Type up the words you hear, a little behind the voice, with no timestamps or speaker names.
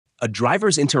A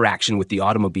driver's interaction with the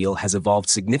automobile has evolved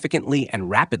significantly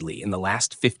and rapidly in the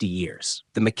last 50 years.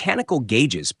 The mechanical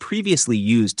gauges previously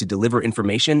used to deliver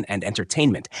information and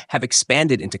entertainment have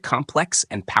expanded into complex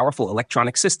and powerful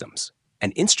electronic systems.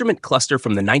 An instrument cluster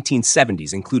from the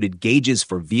 1970s included gauges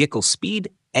for vehicle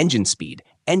speed,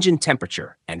 engine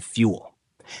temperature, and fuel.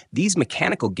 These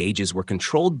mechanical gauges were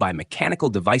controlled by mechanical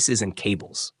devices and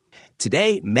cables.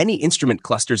 Today, many instrument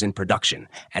clusters in production,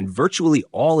 and virtually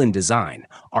all in design,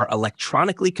 are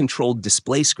electronically controlled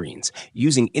display screens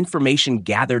using information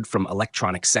gathered from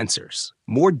electronic sensors.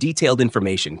 More detailed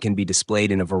information can be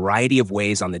displayed in a variety of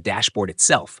ways on the dashboard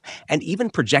itself, and even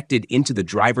projected into the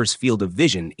driver's field of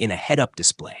vision in a head-up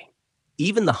display.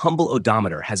 Even the humble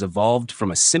odometer has evolved from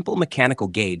a simple mechanical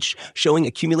gauge showing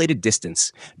accumulated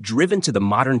distance driven to the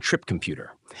modern trip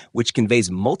computer, which conveys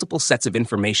multiple sets of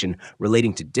information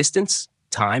relating to distance,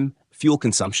 time, fuel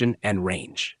consumption, and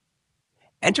range.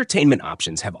 Entertainment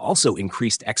options have also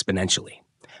increased exponentially.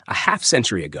 A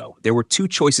half-century ago, there were two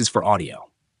choices for audio: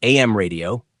 AM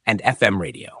radio and FM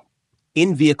radio.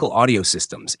 In-vehicle audio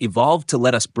systems evolved to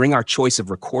let us bring our choice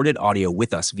of recorded audio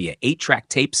with us via 8-track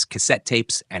tapes, cassette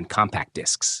tapes, and compact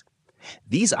discs.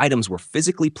 These items were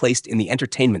physically placed in the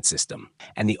entertainment system,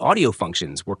 and the audio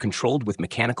functions were controlled with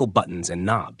mechanical buttons and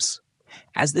knobs.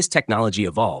 As this technology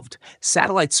evolved,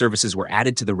 satellite services were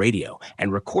added to the radio,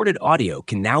 and recorded audio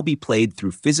can now be played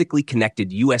through physically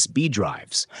connected USB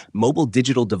drives, mobile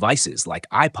digital devices like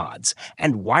iPods,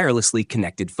 and wirelessly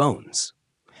connected phones.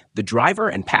 The driver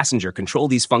and passenger control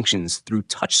these functions through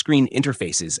touchscreen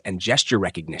interfaces and gesture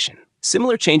recognition.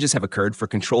 Similar changes have occurred for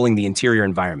controlling the interior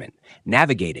environment,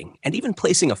 navigating, and even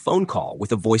placing a phone call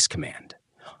with a voice command.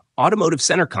 Automotive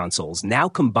center consoles now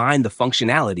combine the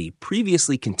functionality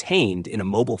previously contained in a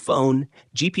mobile phone,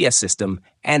 GPS system,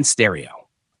 and stereo.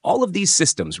 All of these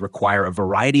systems require a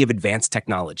variety of advanced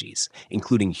technologies,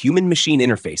 including human-machine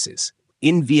interfaces,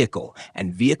 in-vehicle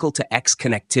and vehicle-to-X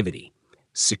connectivity,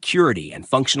 security and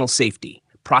functional safety,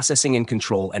 processing and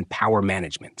control, and power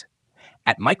management.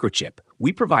 At Microchip,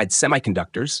 we provide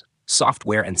semiconductors,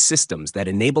 software, and systems that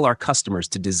enable our customers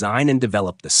to design and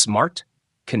develop the smart,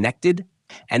 connected,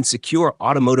 and secure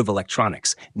automotive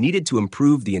electronics needed to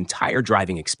improve the entire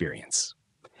driving experience.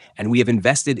 And we have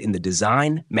invested in the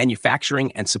design,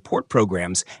 manufacturing, and support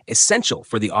programs essential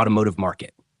for the automotive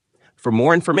market. For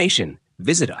more information,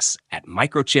 visit us at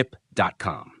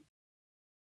microchip.com.